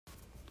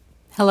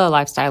Hello,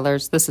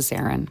 Lifestylers. This is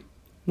Erin.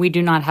 We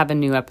do not have a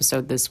new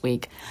episode this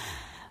week.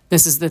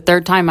 This is the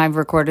third time I've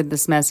recorded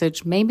this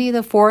message, maybe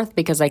the fourth,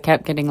 because I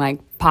kept getting like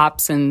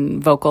pops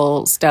and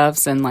vocal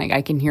stuffs and like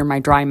I can hear my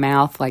dry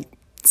mouth like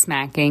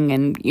smacking.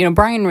 And, you know,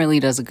 Brian really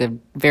does a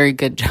very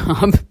good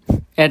job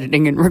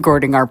editing and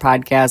recording our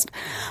podcast.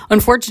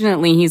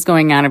 Unfortunately, he's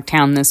going out of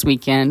town this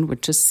weekend,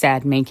 which is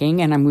sad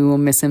making, and we will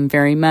miss him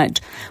very much.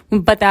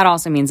 But that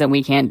also means that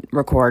we can't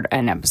record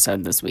an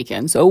episode this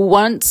weekend. So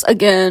once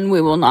again,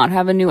 we will not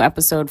have a new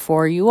episode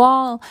for you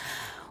all.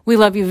 We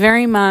love you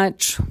very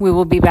much. We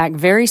will be back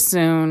very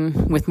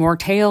soon with more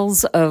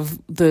tales of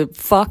the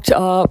fucked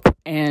up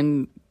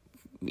and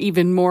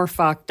even more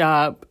fucked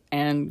up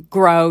and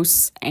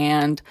gross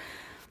and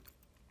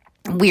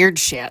weird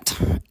shit.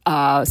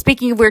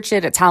 Speaking of weird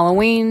shit, it's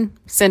Halloween.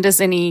 Send us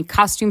any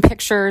costume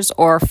pictures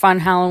or fun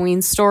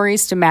Halloween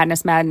stories to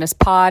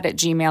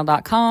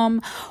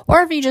madnessmadnesspod@gmail.com.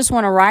 Or if you just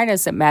want to write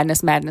us at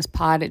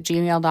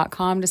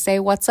madnessmadnesspod@gmail.com to say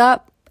what's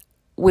up,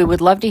 we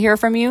would love to hear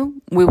from you.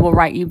 We will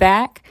write you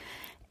back.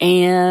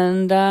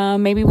 And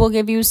maybe we'll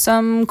give you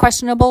some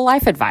questionable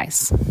life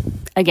advice.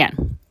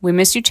 Again, we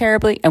miss you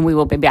terribly, and we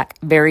will be back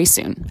very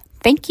soon.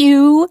 Thank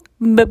you.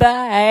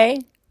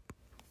 Bye-bye.